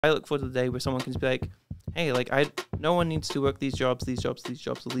I look forward to the day where someone can be like, hey, no one needs to work these jobs, or these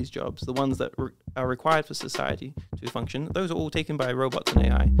jobs. The ones that are required for society to function, those are all taken by robots and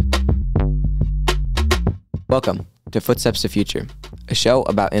AI. Welcome to Footsteps to Future, a show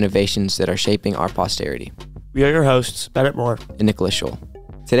about innovations that are shaping our posterity. We are your hosts, Bennett and Nicolas Schoell.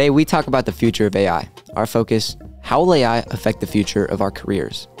 Today we talk about the future of AI. Our focus, how will AI affect the future of our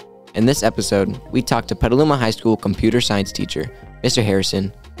careers? In this episode, we talk to Petaluma High School computer science teacher, Mr.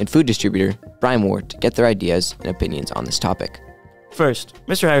 Harrison, and food distributor, Brian Ward, to get their ideas and opinions on this topic. First,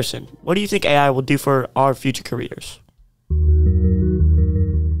 Mr. Harrison, what do you think AI will do for our future careers?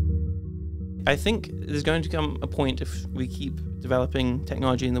 I think there's going to come a point, if we keep developing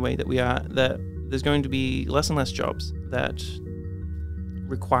technology in the way that we are, that there's going to be less and less jobs that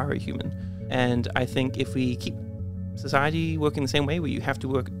require a human. And I think if we keep society working the same way, where you have to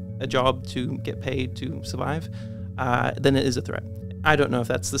work a job to get paid to survive, then it is a threat. I don't know if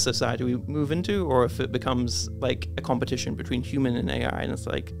that's the society we move into, or if it becomes like a competition between human and AI, and it's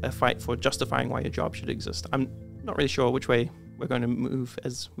like a fight for justifying why a job should exist. I'm not really sure which way we're going to move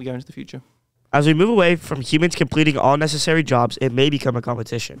as we go into the future. As we move away from humans completing all necessary jobs, it may become a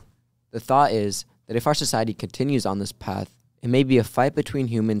competition. The thought is that if our society continues on this path, it may be a fight between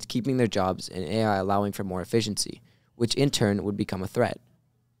humans keeping their jobs and AI allowing for more efficiency, which in turn would become a threat.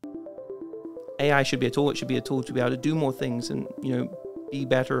 AI should be a tool. It should be a tool to be able to do more things and, be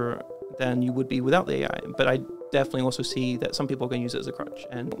better than you would be without the AI. But I definitely also see that some people are going to use it as a crutch.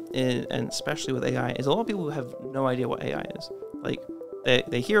 And especially with AI, is a lot of people have no idea what AI is. Like,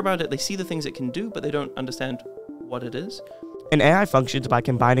 they hear about it, they see the things it can do, but they don't understand what it is. An AI functions by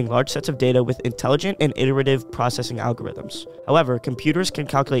combining large sets of data with intelligent and iterative processing algorithms. However, computers can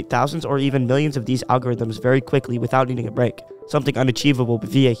calculate thousands or even millions of these algorithms very quickly without needing a break, something unachievable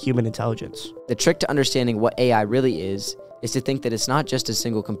via human intelligence. The trick to understanding what AI really is to think that it's not just a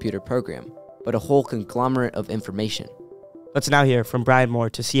single computer program, but a whole conglomerate of information. Let's now hear from Brian Moore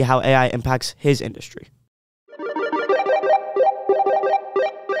to see how AI impacts his industry.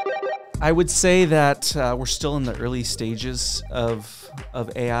 I would say that we're still in the early stages of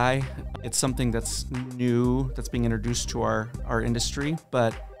AI. It's something that's new, that's being introduced to our industry,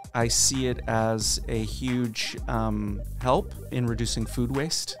 but I see it as a huge help in reducing food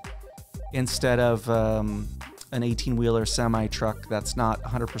waste. Instead of an 18-wheeler semi-truck that's not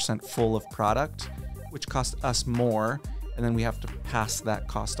 100% full of product, which costs us more, and then we have to pass that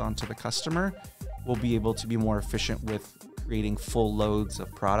cost on to the customer, we'll be able to be more efficient with creating full loads of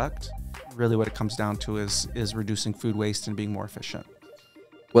product. Really what it comes down to is reducing food waste and being more efficient.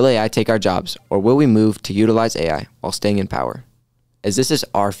 Will AI take our jobs, or will we move to utilize AI while staying in power? As this is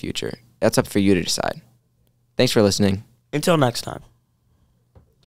our future, that's up for you to decide. Thanks for listening. Until next time.